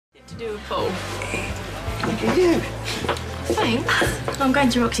to do with Paul. Look at you. Thanks. I'm going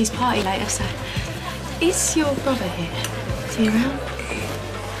to Roxy's party later, so... Is your brother here? Is he around?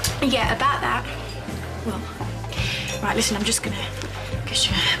 Yeah, about that. Well, right, listen, I'm just gonna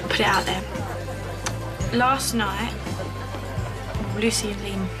put it out there. Last night, Lucy and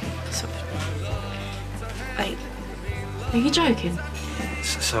Liam sort of... Wait, are you joking?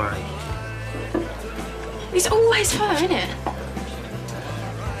 Sorry. It's always her, isn't it?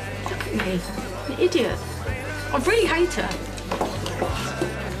 Look at me, an idiot. I really hate her.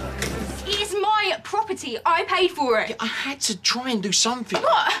 It's my property. I paid for it. Yeah, I had to try and do something.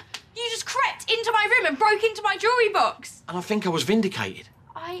 What? You just crept into my room and broke into my jewellery box. And I think I was vindicated.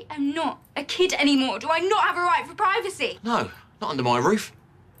 I am not a kid anymore. Do I not have a right for privacy? No, not under my roof.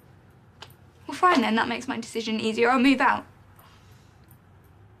 Well, fine then. That makes my decision easier. I'll move out.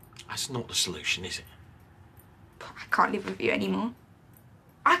 That's not the solution, is it? I can't live with you anymore.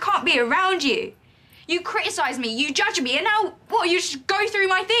 I can't be around you. You criticise me, you judge me, and now, what, you just go through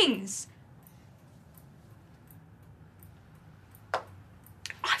my things?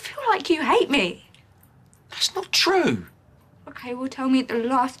 I feel like you hate me. That's not true. OK, well, tell me the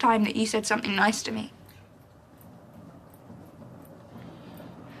last time that you said something nice to me.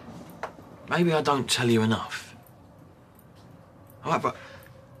 Maybe I don't tell you enough. All right, but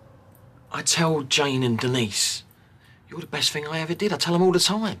I tell Jane and Denise, you're the best thing I ever did. I tell them all the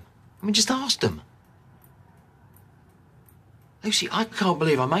time. I mean, just ask them. Lucy, I can't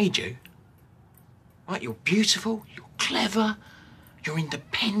believe I made you. Right, you're beautiful, you're clever, you're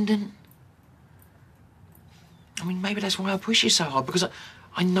independent. I mean, maybe that's why I push you so hard, because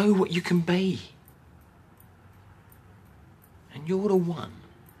I know what you can be. And you're the one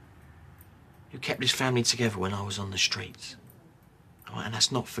who kept this family together when I was on the streets. All right, and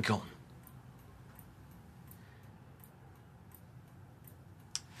that's not forgotten.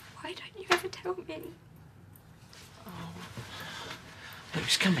 Why don't you ever tell me?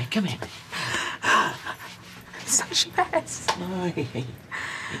 Luce, come here, come here. Such a mess. No, here,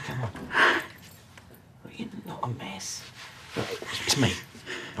 come on. Look, you're not a mess. Look, it's me,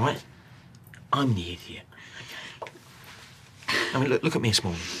 all right? I'm the idiot, okay? I mean, look at me this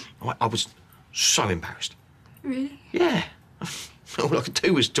morning. All right? I was so embarrassed. Really? Yeah. All I could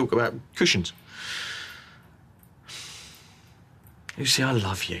do was talk about cushions. Lucy, I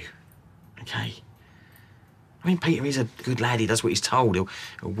love you, okay? I mean, Peter, he's a good lad. He does what he's told. He'll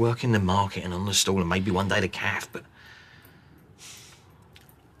work in the market and on the stall and maybe one day the calf, but...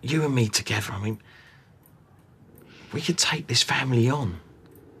 You and me together, I mean... We could take this family on.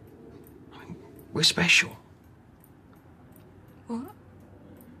 I mean, we're special. What?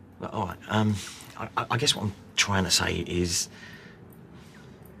 Well, all right, I guess what I'm trying to say is...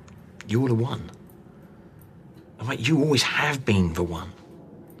 You're the one. All right, you always have been the one.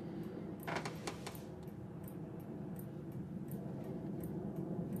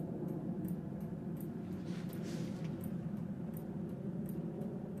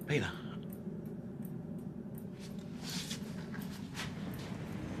 Peter.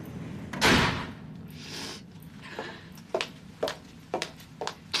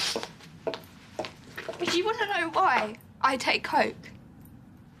 Do you want to know why I take coke?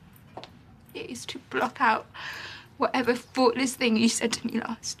 It is to block out whatever thoughtless thing you said to me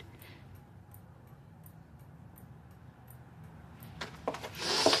last.